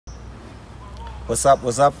What's up?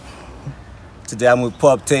 What's up? Today I'm with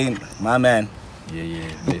Poptain, my man.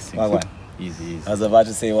 Yeah. Blessings. Wagwan. Easy. I was about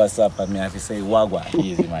to say what's up, but I have to say Wagwan.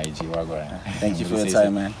 Easy, my G. Wagwan. Thank you for your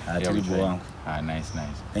time, man. Nice.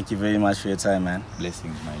 Thank you very much for your time, man.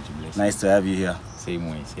 Blessings, my G. Blessings. Nice to have you here. Same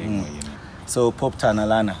way, you know. So Poptain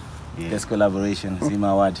Alana, this collaboration,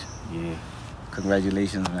 Zima Wad. Yeah.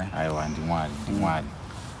 Congratulations, man. I want the one.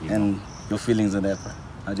 And your feelings on that, bro?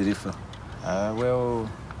 How did it feel? Well,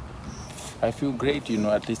 I feel great, you know.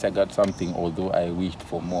 At least I got something, although I wished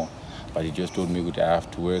for more. But he just told me that I have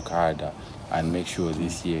to work harder and make sure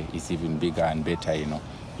this year is even bigger and better, you know.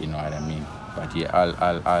 You know what I mean? But yeah,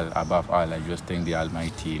 above all, I just thank the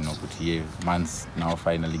Almighty, you know. But yeah, man's now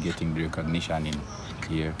finally getting the recognition in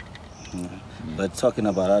here. But talking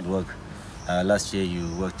about hard work, last year you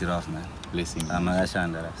worked it off, man. Blessing.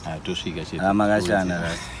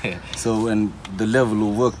 So, and the level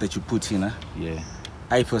of work that you put in, yeah,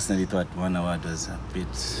 I personally thought 1 hour was a bit,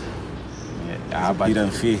 but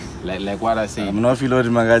unfair. Like what I say. I'm not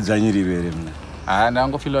feeling my January. And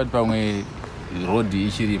I'm going to feel like road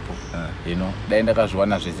ichiripo, you know. Daenda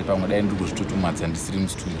kazwana zvese pamwe daenda kuzvitutumadza ndisiri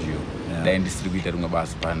studio. Daenda distributor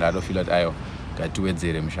ungabasa panda. I don't feel like ayo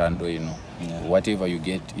ngatiwedzere mushando, you know. Whatever you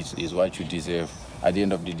get is what you deserve. At the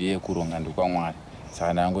end of the day kuronga ndokwaMwari.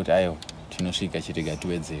 Saka ndangoti ayo tinosvika chete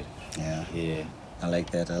ngatiwedzere. Yeah. I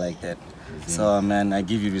like that. So man, I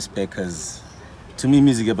give you respect because to me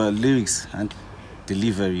music about lyrics and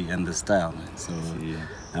delivery and the style, man. So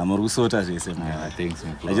I'm a sort thanks,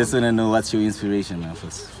 man. I just want to know what's your inspiration, man,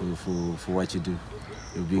 for what you do.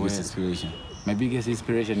 Your biggest inspiration. My biggest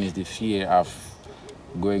inspiration is the fear of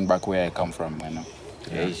going back where I come from, you know.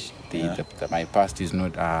 My past is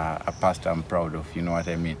not a past I'm proud of, you know what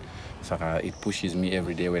I mean? So it pushes me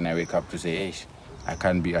every day when I wake up to say, hey, I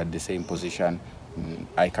can't be at the same position.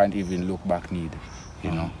 I can't even look back neither,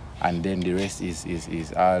 you know. And then the rest is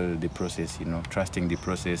all the process, you know, trusting the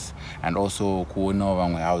process. And also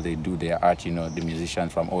how they do their art, you know, the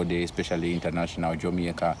musicians from all day, especially international,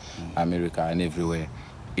 Jamaica, America, and everywhere.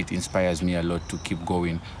 It inspires me a lot to keep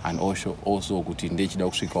going. And also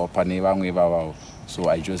so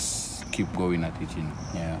I just keep going at it, you know.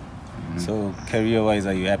 Yeah. So career-wise,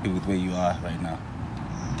 are you happy with where you are right now?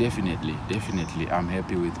 Definitely. I'm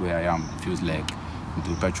happy with where I am. It feels like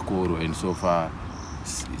and so far,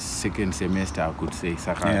 second semester, I could say.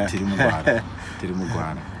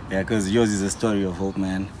 Yeah, because yours is a story of hope,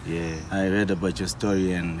 man. Yeah. I read about your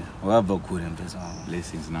story and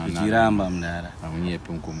blessings now.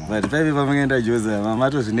 But if everyone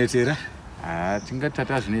Joseph,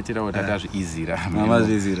 tingatata zvinetera watata zviizira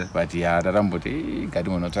but yeah taramboti ngati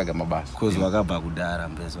unotsvaga mabasa because wakabva kudara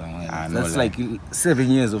mbezwa that's like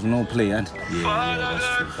 7 years of no play and yeah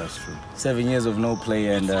that's true 7 years of no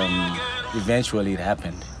play and eventually it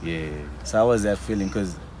happened. So how was that feeling,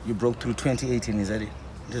 because you broke through 2018, is that it?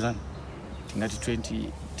 This one ngati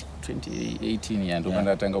 2018 and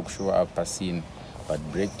ndatanga kushow up scene, but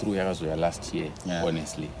breakthrough yakazoya last year.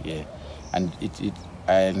 Honestly, and it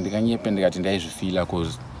ndikanyependa kuti ndaizvifila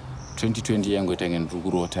because 2020 yangu itange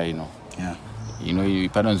ndirikurota, you know. You know,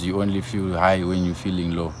 you only feel high when you're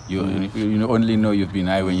feeling low. You only know you've been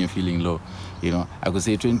high when you're feeling low. You know, I could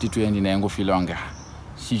say 2020 nango feel wanga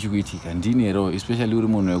chichikuitika ndinero, especially uri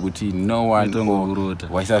munhu wekuti no one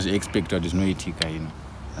waisazi expect what is noitika, you know.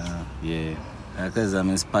 Because I'm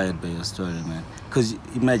inspired by your story, man. Because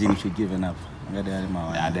imagine if you're giving up. And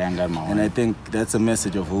I think that's a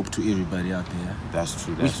message of hope to everybody out there. That's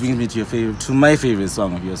true. Which brings me to my favorite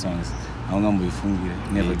song of your songs,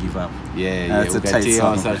 Never Give Up. That's a tight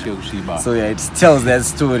song. So yeah, it tells that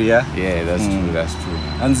story. Yeah, that's true. That's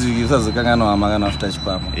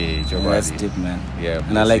deep, man.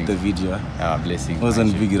 And I like the video. Blessing. It was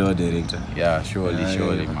on Big Road director. Yeah,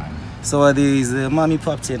 surely, man. So are there mommy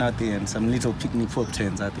Poptain out there and some little picnic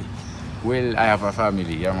Poptains out there? Well, I have a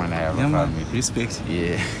family. Yeah, man, I have a family. Respect.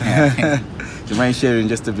 Yeah. Do you mind sharing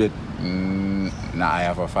just a bit? Nah, I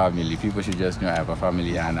have a family. People should just know I have a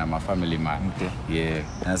family and I'm a family man. Okay.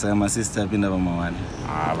 Yeah. So I'm a sister, but one.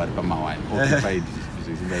 But occupied.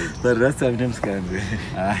 But that's the name's kind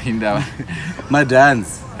of. My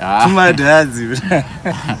dance. My dance.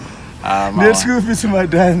 Let's go to my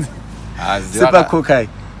dance. Super Kokai.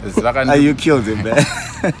 You killed him, man.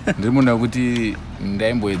 Ndimuna kuti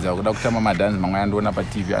ndaimboedza kuda kutamba madance mamwe andiona pa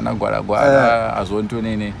TV anagwara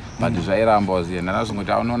azontonene but zvairamba uzenda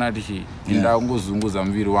nazongoti unoona kuti ndangozunguza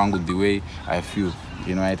muviri wangu the way I feel,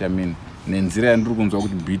 you know what I mean, nenzira yandiri kunzwa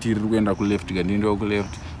kuti beat iri kuenda ku left kandienda ku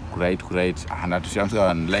left ku right and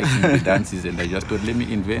I'm liking the dances and I just thought let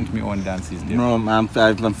me invent my own dances there. No, I'm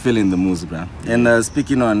feeling the moves, bro. And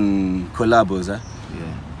speaking on collabos,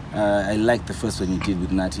 I liked the first one you did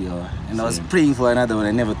with Natty, and I was praying for another one.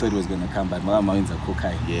 I never thought it was going to come, but Mama wins a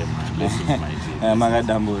Kokai. Yeah, man. Blessings,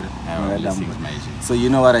 my G. So you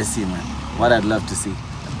know what I see, man? What I'd love to see.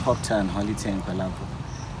 Poptain, Holy Tank, collab.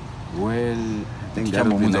 Well, I think that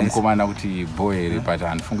would be nice. But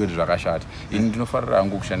unfortunately, Rakashat. In no far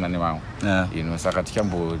Rangukshan and Mau. You know,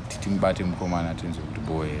 Sakatiambo, Timbati Mukomana turns to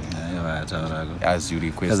boy. As you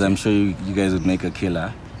request. Because I'm sure you guys would make a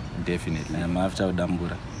killer. Definitely. I'm after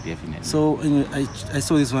Dambura. Definitely. So I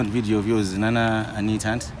saw this one video of yours, Nana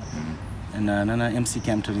Anitant and Nana MC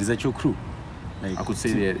Campton. Is that your crew? Like, I could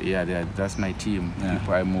say that, yeah, that's my team. Yeah.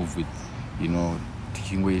 People I move with, you know,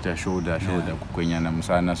 taking weight shoulder, so that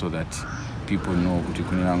people know so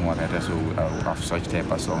of such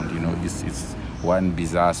type of sound. You know, it's one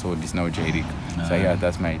bizarre, so this now Jairik. So yeah,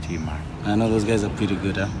 that's my team, man. I know those guys are pretty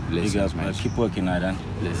good, huh? Keep working hard, huh?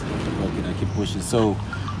 Keep working, keep pushing. So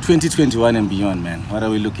 2021 and beyond, man, what are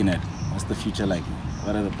we looking at? What's the future like?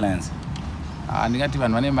 What are the plans? Negative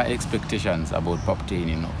and one of my expectations about Poptain,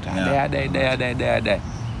 you know. Die.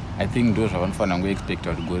 I think those are one fun and we expect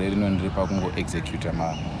to go ready and go execute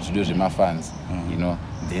my fans, you know.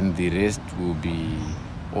 Then the rest will be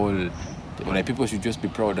all. Like, people should just be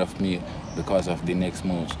proud of me because of the next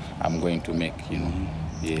moves I'm going to make, you know.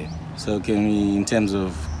 Yeah. So can we, in terms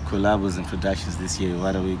of collabs and productions this year,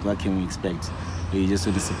 what can we expect? Or you just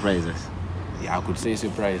want to surprise us? Yeah, I could say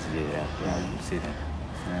surprise. Yeah, I could say that.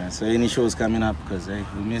 So any shows coming up? Because we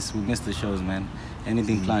missed the shows, man.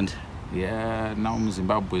 Anything planned? Yeah, now in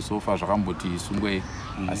Zimbabwe so far Ramboti Sungwe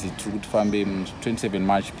as it would family 27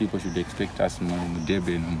 March people should expect us in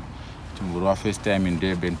Durban. Tomorrow first time in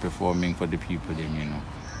Durban performing for the people, you know.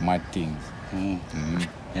 Mad things.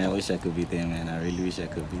 Yeah, I wish I could be there, man. I really wish I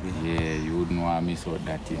could be there. Yeah, you would know I miss all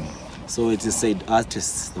that, you know. So it is said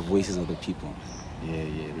artists, the voices of the people. Yeah.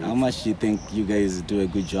 Really. How much do you think you guys do a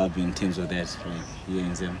good job in terms of that, like you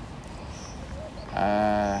and them?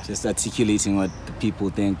 Just articulating what the people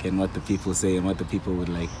think and what the people say and what the people would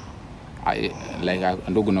like. I'm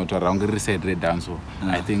not going to around dance.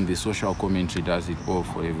 I think the social commentary does it all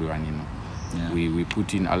for everyone, you know. Yeah. We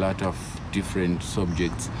put in a lot of different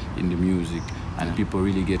subjects in the music and people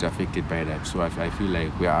really get affected by that. So I feel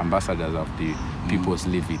like we are ambassadors of the people's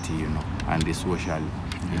levity, you know, and the social,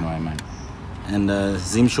 you know what I mean. And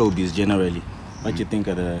Zim showbiz generally, what do you think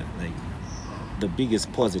are the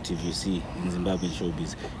biggest positive you see in Zimbabwean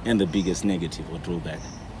showbiz and the biggest negative or drawback?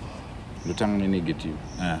 Lutang negative.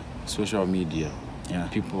 Social media. Yeah.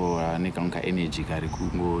 People are making energy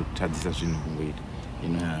you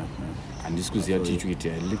know. And this could teach you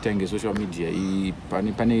it. Social media. The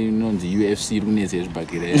UFC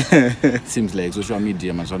seems like social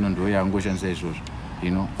media. You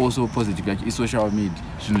know, also positive. Like social media.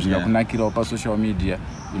 Social media.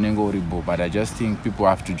 But I just think people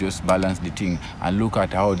have to just balance the thing and look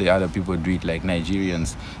at how the other people do it. Like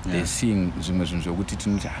Nigerians, they sing. This is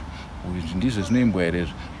no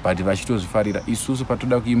but if I chose Farida, it's also part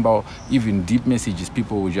even deep messages.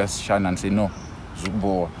 People will just shun and say no,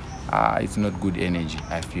 Zubo. It's not good energy,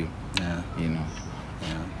 I feel. Yeah. You know.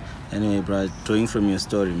 Yeah. Anyway, bro, drawing from your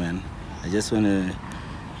story, man, I just want to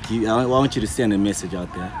I want you to send a message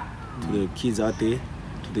out there to the kids out there,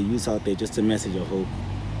 to the youth out there, just a message of hope.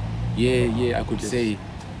 Yeah, I could say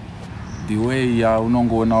the way you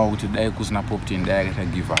go now to die Poptain, they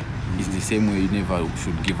give up. It's the same way you never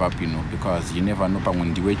should give up, you know, because you never know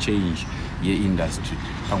when the way change your industry,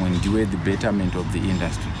 when the way the betterment of the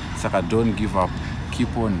industry. So don't give up.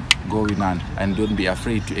 Keep on going on and don't be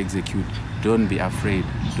afraid to execute. Don't be afraid.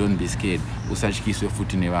 Don't be scared. Usachikiswe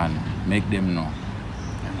foot in Iran. Make them know.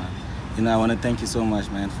 You know, I want to thank you so much,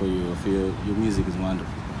 man, for your music is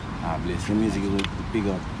wonderful. Bless your music is big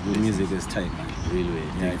up. Your music is tight, man. Really.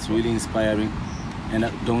 Yeah, it's really inspiring. And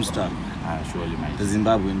don't stop, man. Surely, man. The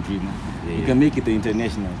Zimbabwean dream, man. Yeah, you can make it the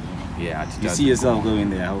international. Yeah, you see yourself going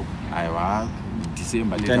there, I hope. I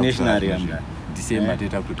December. International, December,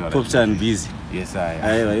 Poptain busy. Yes,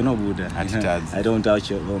 I you know, Buddha. I don't doubt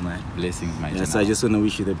you at all, man. Blessings, man. Yes, I just want to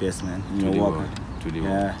wish you the best, man. In your walk.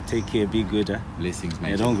 Yeah, take care, be good. Blessings,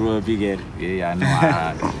 man. Yeah, don't grow a big head. Yeah, I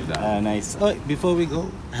know. Nice. Oh, before we go,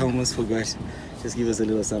 I almost forgot. Just give us a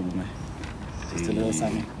little something, man. Just a little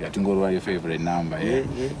something. You have to go to your favorite number, yeah?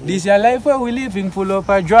 This your life where we living full of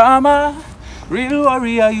a drama. Real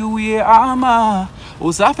warrior, you wear armor.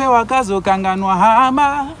 Usafe wakazo kanganwa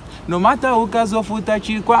hama. No matter ukazofuta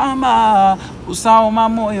chikwama. Usaoma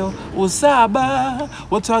moyo, usaba.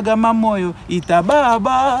 Otwaga mamoyo,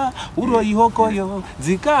 itababa. Uro ihokoyo,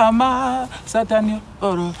 zikama. Satani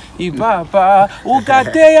oro, ipapa.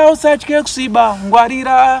 Ukateya usachike kusiba.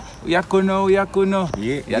 Ngwarira, yakuno.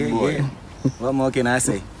 Yeah. What more can I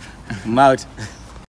say? I'm out.